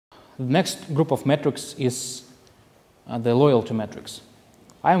The next group of metrics is the loyalty metrics.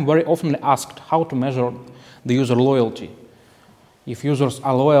 I am very often asked how to measure the user loyalty. If users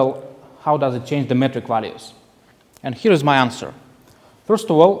are loyal, how does it change the metric values? And here is my answer.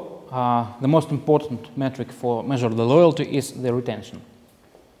 First of all, the most important metric for measure the loyalty is the retention.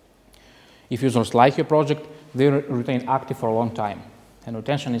 If users like your project, they retain active for a long time, and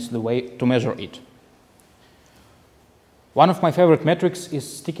retention is the way to measure it. One of my favorite metrics is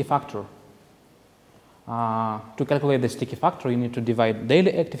sticky factor. To calculate the sticky factor, you need to divide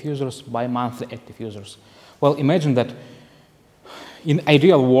daily active users by monthly active users. Well, imagine that in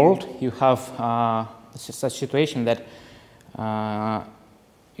ideal world, you have such situation that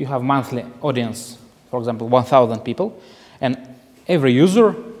you have monthly audience, for example, 1,000 people, and every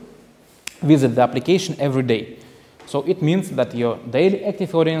user visits the application every day. So it means that your daily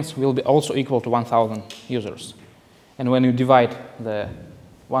active audience will be also equal to 1,000 users. And when you divide the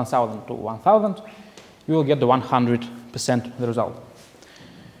 1,000 to 1,000, you will get the 100% result.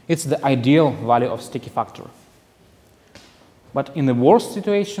 It's the ideal value of sticky factor. But in the worst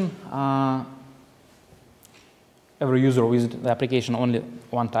situation, every user visited the application only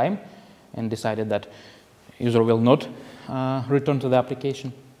one time and decided that user will not return to the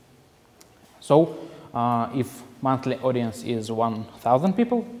application. So if monthly audience is 1,000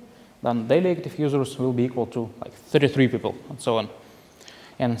 people, then daily active users will be equal to like 33 people and so on.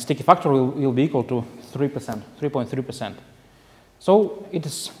 And sticky factor will be equal to 3%, 3.3%. So it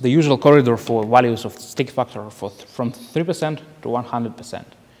is the usual corridor for values of sticky factor from 3% to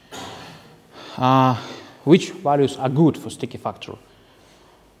 100%. Which values are good for sticky factor?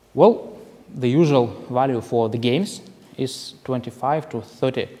 Well, the usual value for the games is 25 to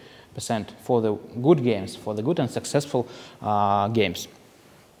 30% for the good games, for the good and successful games.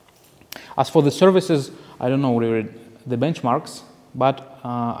 As for the services, I don't know really the benchmarks, but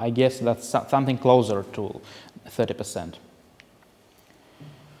I guess that's something closer to 30%.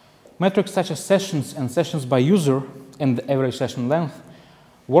 Metrics such as sessions and sessions by user and the average session length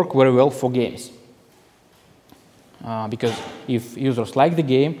work very well for games. Because if users like the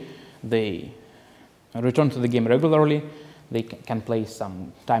game, they return to the game regularly, they can play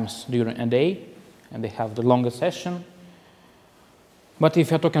some times during a day, and they have the longer session. But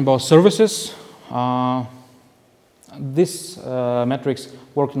if you're talking about services, these metrics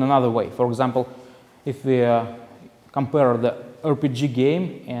work in another way. For example, if we compare the RPG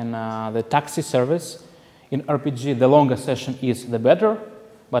game and the taxi service, in RPG the longer session is the better,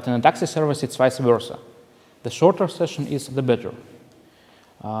 but in a taxi service it's vice versa. The shorter session is the better,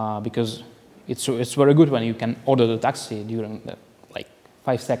 because it's very good when you can order the taxi during like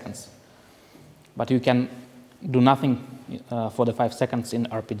 5 seconds, but you can do nothing for the 5 seconds in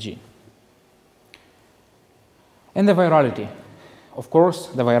RPG. And the virality. Of course,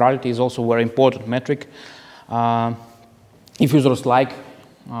 the virality is also a very important metric. If users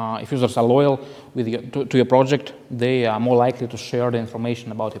are loyal to your project, they are more likely to share the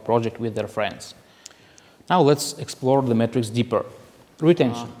information about your project with their friends. Now let's explore the metrics deeper.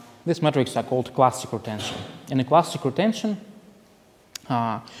 Retention. These metrics are called classic retention. In a classic retention,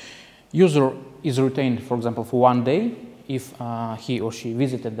 user is retained, for example, for 1 day if he or she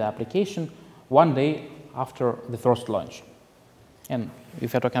visited the application 1 day after the first launch. And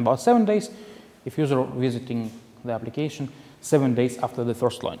if you're talking about 7 days, if user visiting the application 7 days after the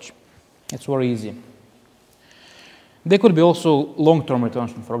first launch. It's very easy. There could be also long-term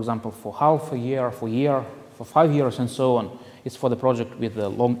retention, for example, for half a year, for 5 years, and so on. It's for the project with the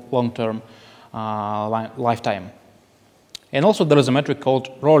long-term lifetime. And also there is a metric called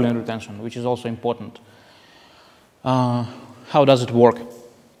rolling retention, which is also important. How does it work?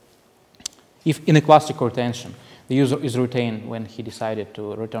 If in a classic retention, the user is retained when he decided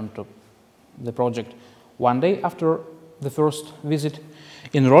to return to the project 1 day after the first visit.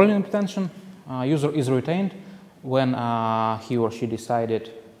 In rolling retention, user is retained when he or she decided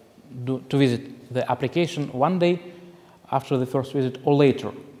to visit the application 1 day after the first visit or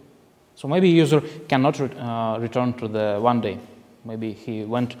later. So maybe user cannot return to the 1 day. Maybe he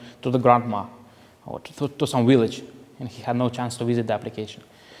went to the grandma or to some village and he had no chance to visit the application.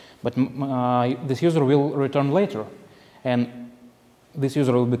 But this user will return later, and this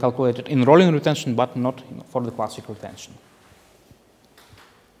user will be calculated in rolling retention, but not for the classic retention.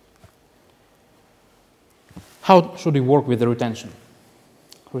 How should we work with the retention?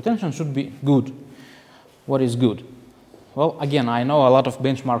 Retention should be good. What is good? Well, again, I know a lot of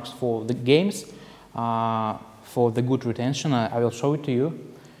benchmarks for the games, for the good retention. I will show it to you.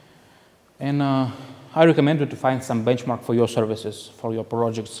 And I recommend you to find some benchmark for your services, for your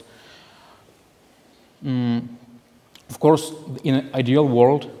projects. Of course, in an ideal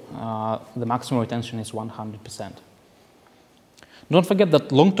world, the maximum retention is 100%. Don't forget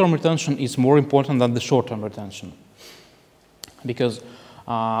that long-term retention is more important than the short-term retention, because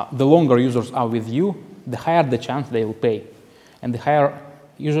the longer users are with you, the higher the chance they will pay, and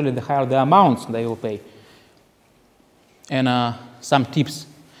usually the higher the amounts they will pay. And some tips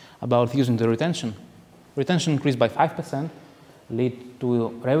about using the retention. Retention increase by 5% lead to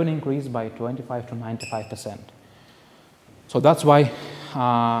revenue increase by 25 to 95%. So that's why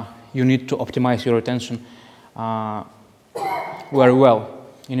you need to optimize your retention very well.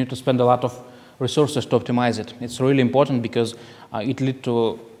 You need to spend a lot of resources to optimize it. It's really important because it leads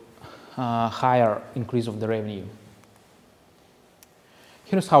to higher increase of the revenue.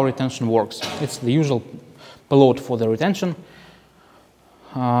 Here's how retention works. It's the usual payload for the retention.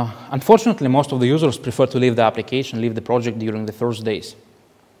 Unfortunately, most of the users prefer to leave the application, leave the project during the first days.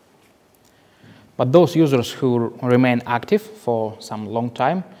 But those users who remain active for some long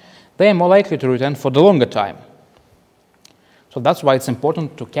time, they are more likely to return for the longer time. So that's why it's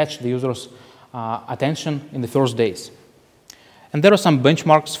important to catch the users' attention in the first days. And there are some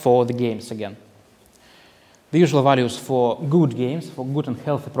benchmarks for the games again. The usual values for good games, for good and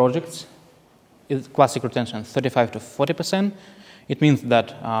healthy projects, is classic retention 35 to 40%. It means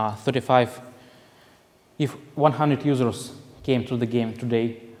that if 100 users came to the game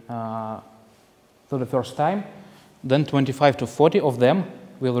today for the first time, then 25 to 40 of them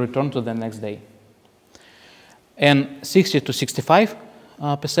will return to the next day. And 60 to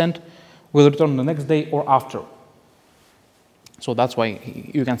 65% will return the next day or after. So that's why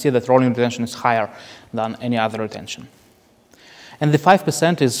you can see that rolling retention is higher than any other retention. And the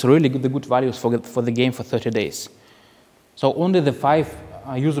 5% is really the good values for the game for 30 days. So only the 5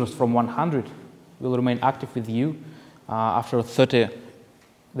 users from 100 will remain active with you after 30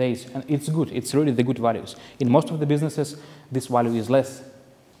 days. And it's good. It's really the good values. In most of the businesses, this value is less.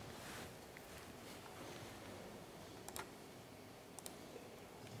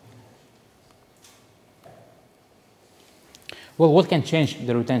 Well, what can change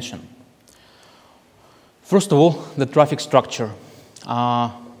the retention? First of all, the traffic structure.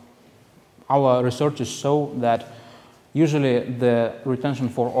 Our researches show that usually the retention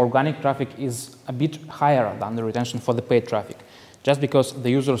for organic traffic is a bit higher than the retention for the paid traffic, just because the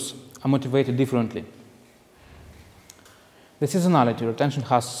users are motivated differently. The seasonality, retention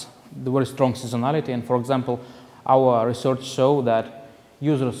has the very strong seasonality, and for example, our research show that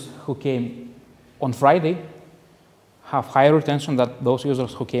users who came on Friday have higher retention than those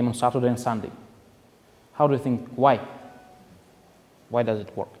users who came on Saturday and Sunday. How do you think? Why? Why does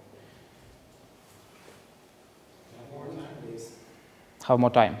it work? Have more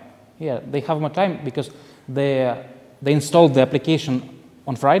time. Yeah, they have more time because they installed the application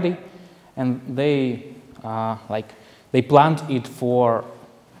on Friday, and they planned it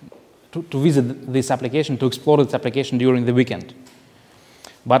to visit this application, to explore this application during the weekend.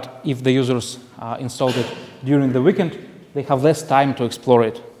 But if the users installed it during the weekend, they have less time to explore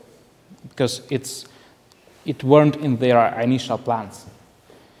it because it weren't in their initial plans.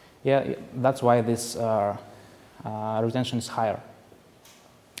 Yeah, that's why this retention is higher.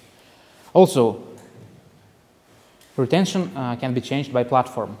 Also, retention can be changed by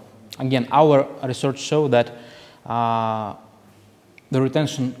platform. Again, our research show that the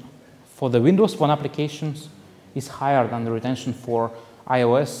retention for the Windows Phone applications is higher than the retention for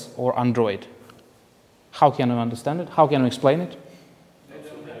iOS or Android. How can you understand it? How can you explain it? They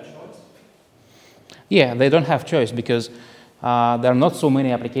don't have choice. Yeah, they don't have choice because there are not so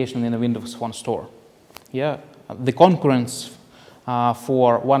many applications in the Windows Phone store. Yeah, the concurrence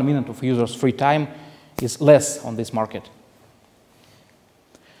for 1 minute of users' free time is less on this market.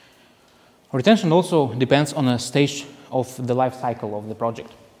 Retention also depends on a stage of the life cycle of the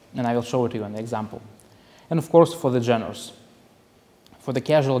project, and I will show it to you in the example. And of course, for the genres. For the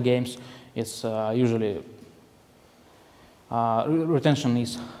casual games, it's usually retention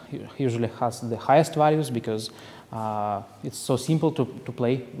usually has the highest values because it's so simple to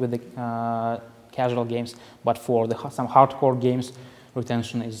play with the casual games. But for some hardcore games,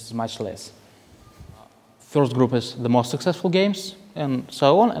 retention is much less. First group is the most successful games, and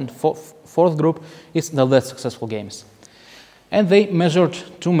so on. And fourth group is the less successful games. And they measured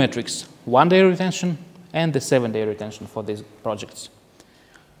 2 metrics: 1-day retention and the 7-day retention for these projects.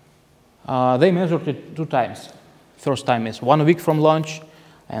 They measured it 2 times. First time is 1 week from launch,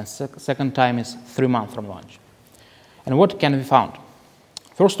 and second time is 3 months from launch. And what can be found?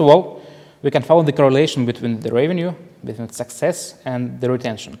 First of all, we can find the correlation between the revenue, between success and the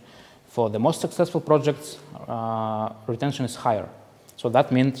retention. For the most successful projects, retention is higher. So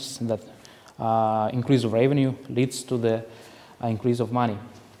that means that increase of revenue leads to the increase of money.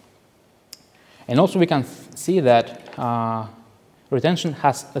 And also we can see that retention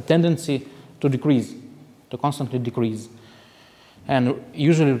has a tendency to decrease, to constantly decrease. And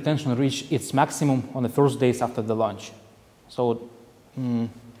usually retention reaches its maximum on the first days after the launch. So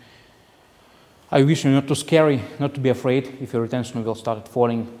I wish you not to scary, not to be afraid if your retention will start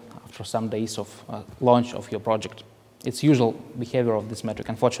falling after some days of launch of your project. It's usual behavior of this metric,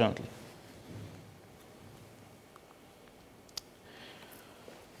 unfortunately.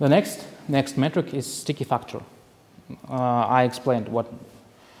 The next metric is sticky factor. I explained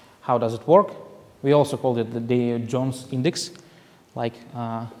how does it work. We also called it the Jones index, like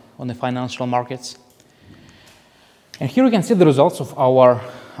on the financial markets. And here you can see the results of our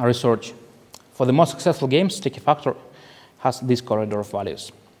research. For the most successful games, sticky factor has this corridor of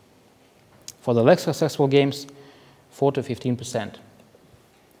values. For the less successful games, 4 to 15%.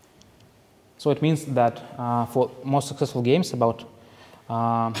 So it means that for most successful games, about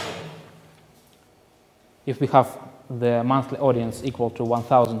if we have the monthly audience equal to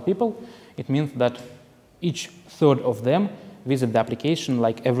 1,000 people, it means that each third of them visit the application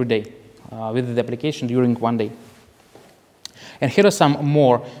like every day, visit the application during one day. And here are some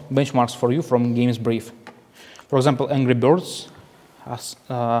more benchmarks for you from Games Brief. For example, Angry Birds has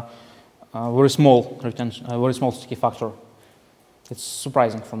a very small retention, a very small sticky factor. It's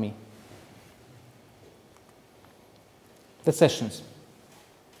surprising for me. The sessions.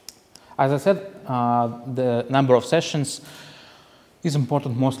 As I said, the number of sessions is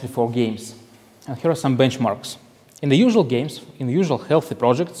important mostly for games. And here are some benchmarks. In the usual games, in the usual healthy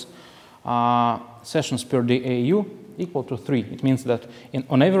projects, sessions per DAU equal to 3. It means that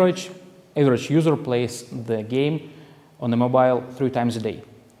on average user plays the game on the mobile 3 times a day.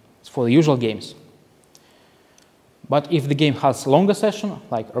 It's for the usual games. But if the game has longer session,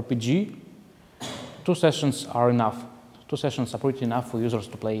 like RPG, 2 sessions are enough. 2 sessions are pretty enough for users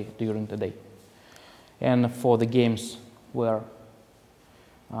to play during the day. And for the games where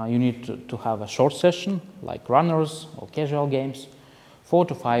you need to have a short session, like runners or casual games, 4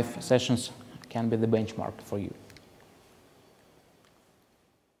 to 5 sessions can be the benchmark for you.